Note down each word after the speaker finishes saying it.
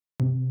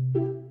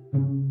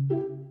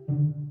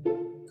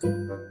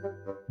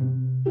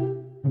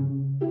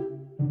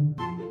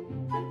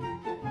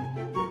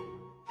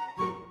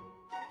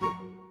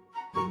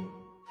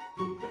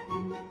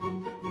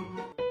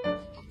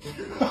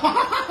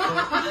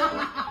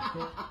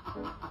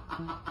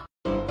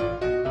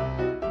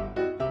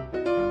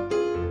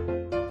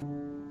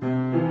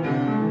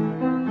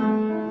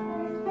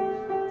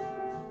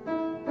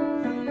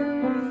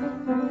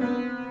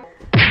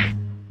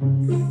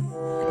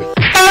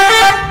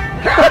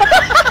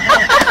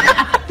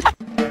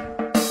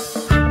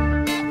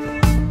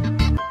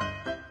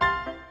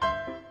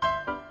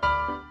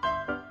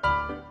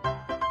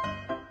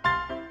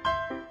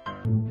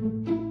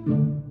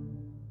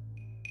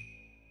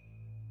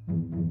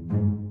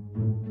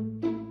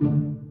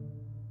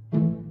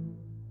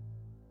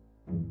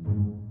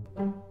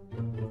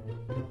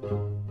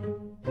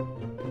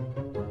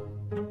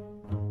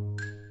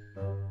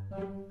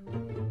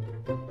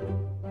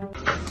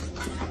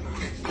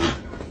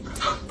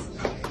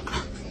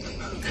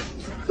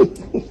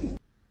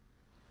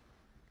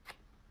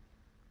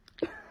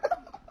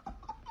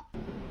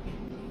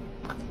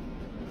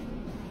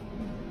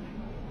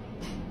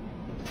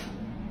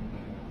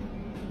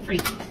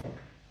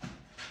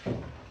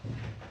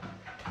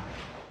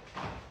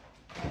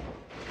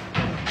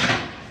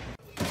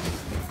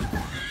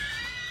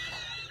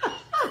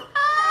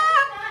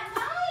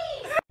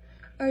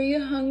Are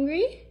you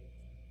hungry?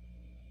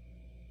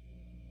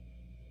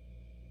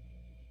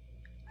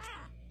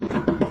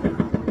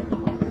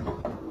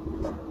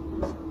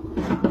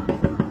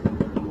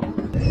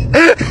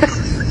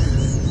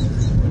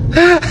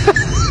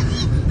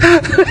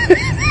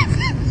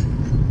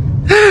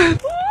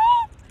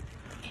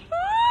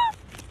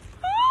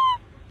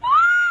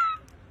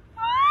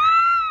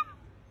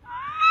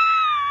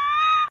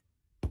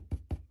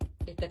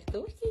 Это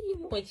кто в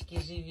теремочке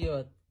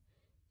живет?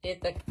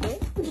 Это кто?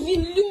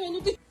 Блин, Лёва,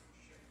 ну ты...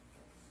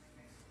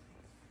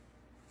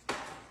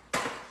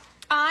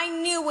 I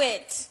knew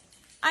it.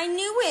 I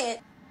knew it.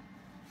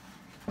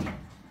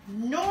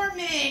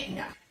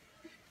 Norman!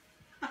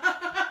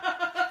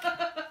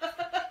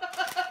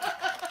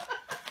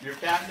 Your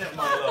catnip,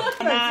 my love.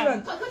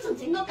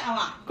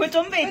 佢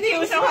準備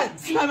跳上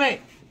去，係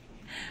咪？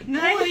你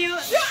睇佢要。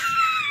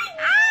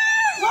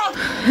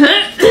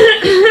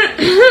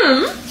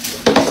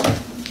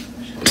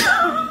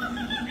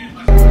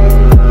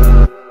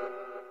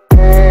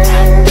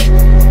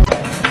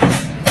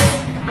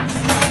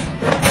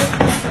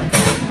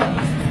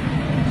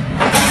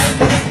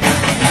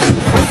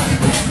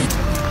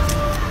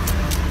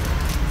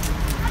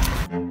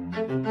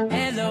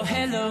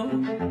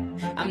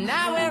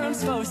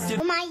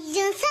我妈已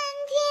经3天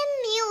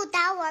没有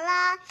打我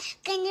了，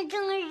感觉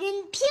整个人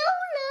飘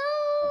了。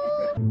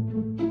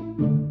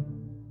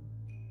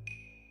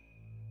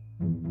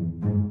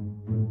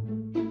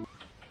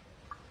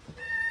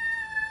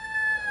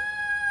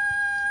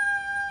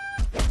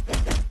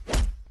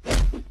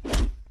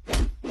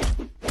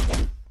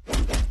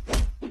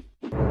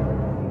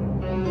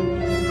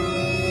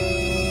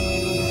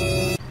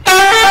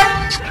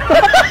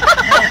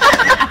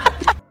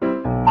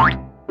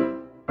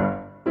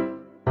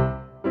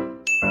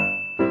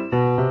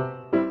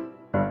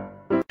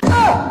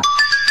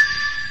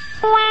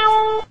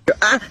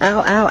Ow,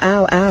 ow,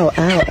 ow, ow,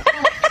 ow.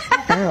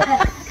 Ow,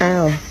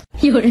 ow.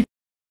 有人。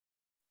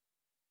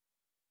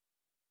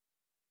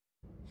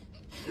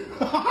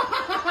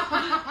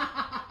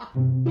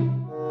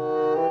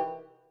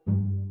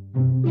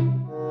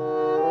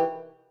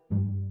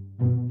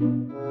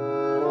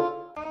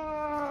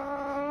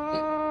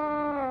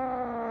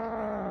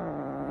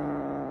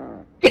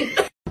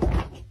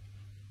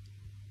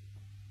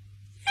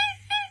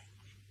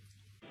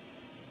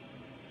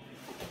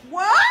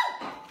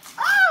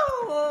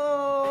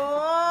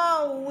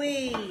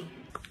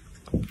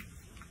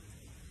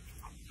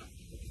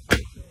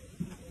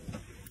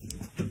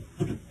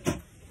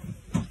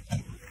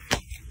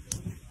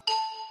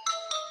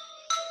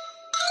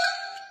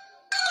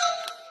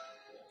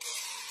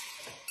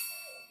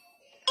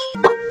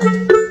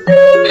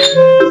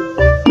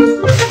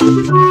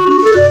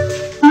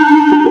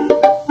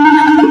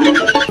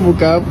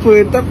Bukan apa,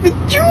 tapi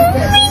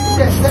cumi.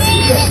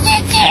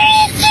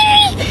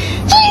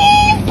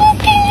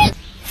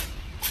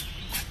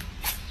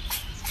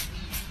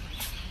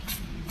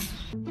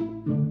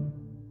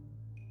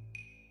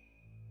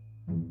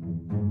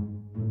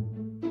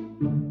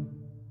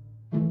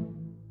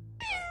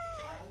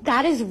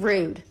 That is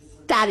rude.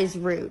 That is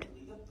rude.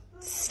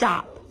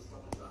 Stop.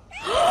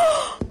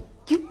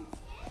 You.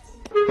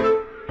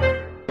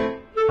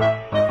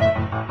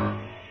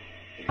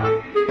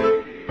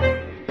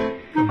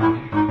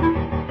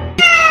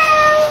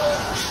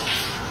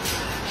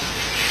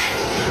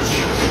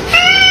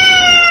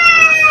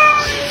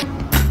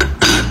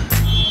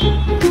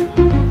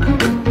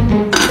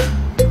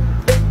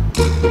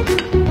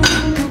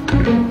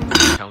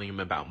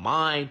 About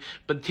mine,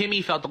 but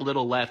Timmy felt a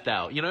little left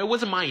out. You know, it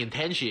wasn't my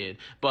intention,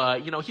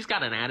 but, you know, he's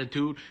got an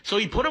attitude, so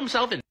he put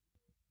himself in.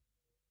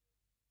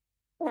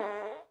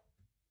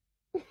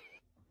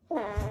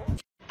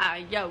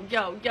 Yo,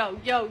 yo, yo,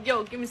 yo,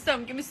 yo, give me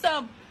some, give me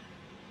some.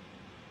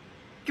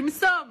 Give me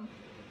some.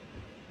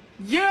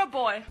 Yeah,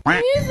 boy.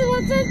 你怎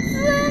么在这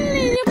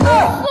里？你不说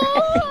话！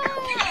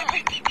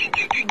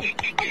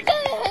我等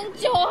你很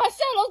久，还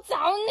下楼找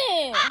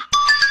你。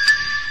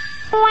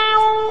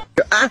Ow,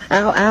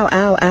 ow,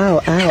 ow,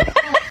 ow, ow.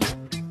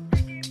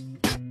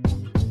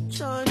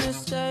 Trying to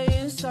stay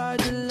inside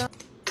the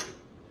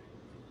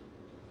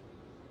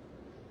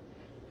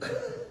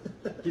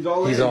He's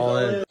all in. He's all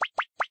in.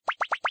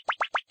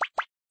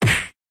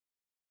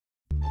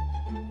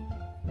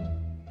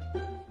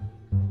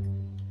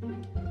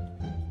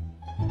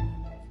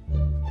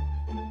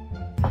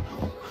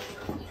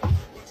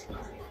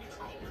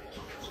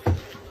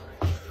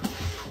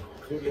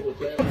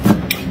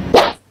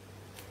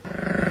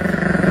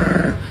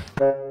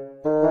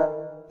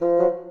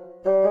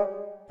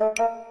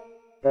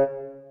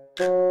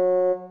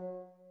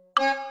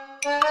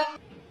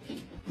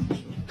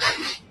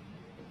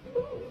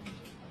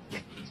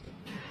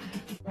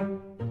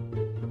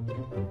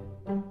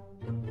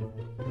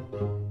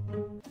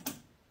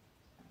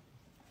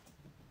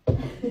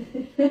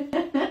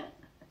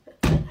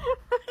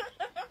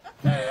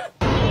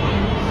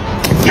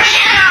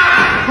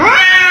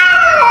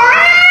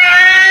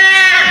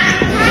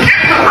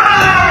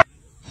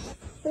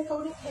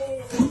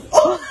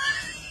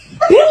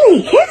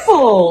 Billy,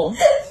 careful!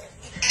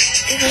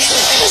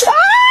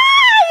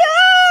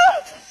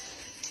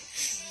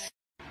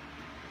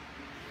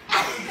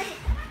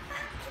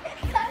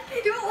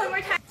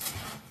 more time.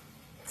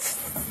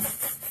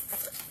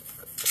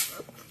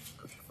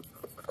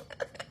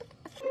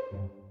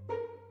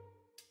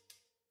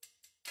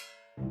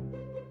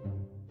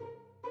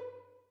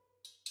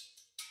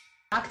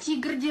 Как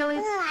тигр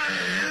делает?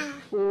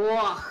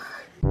 Ох.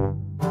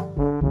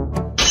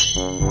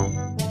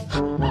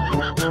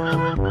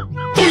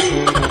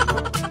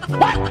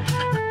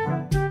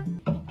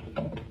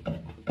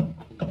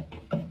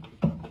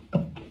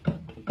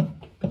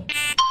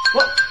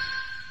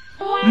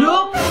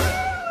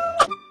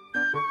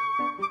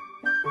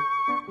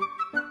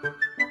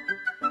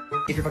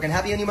 If you're fucking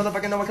happy and you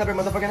motherfucking know it, clap your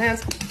motherfucking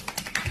hands.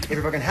 If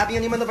you're fucking happy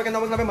and you motherfucking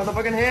know it, clap your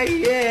motherfucking hands,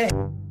 yeah.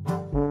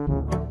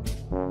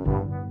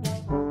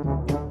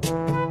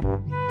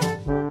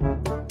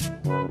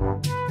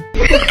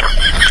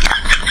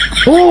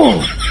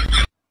 Oh!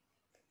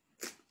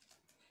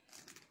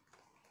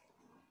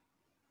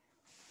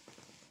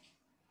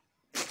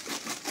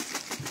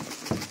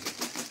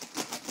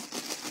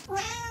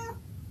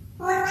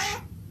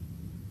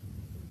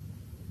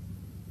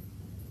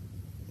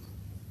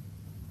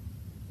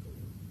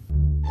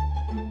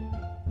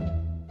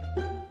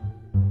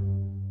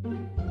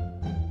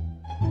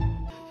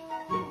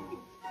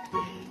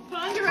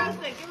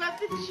 Ponderosa, give up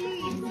the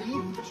cheese.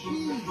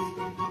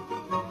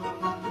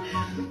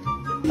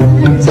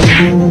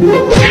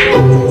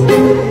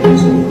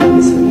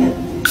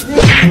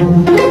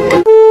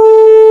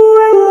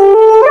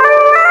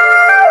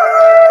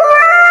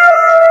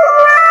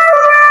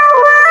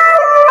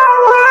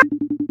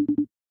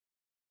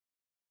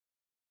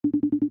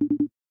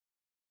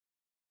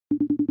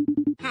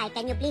 Hi,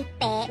 can you please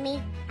pet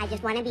me? I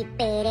just want to be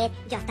petted.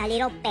 Just a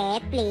little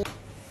pet, please.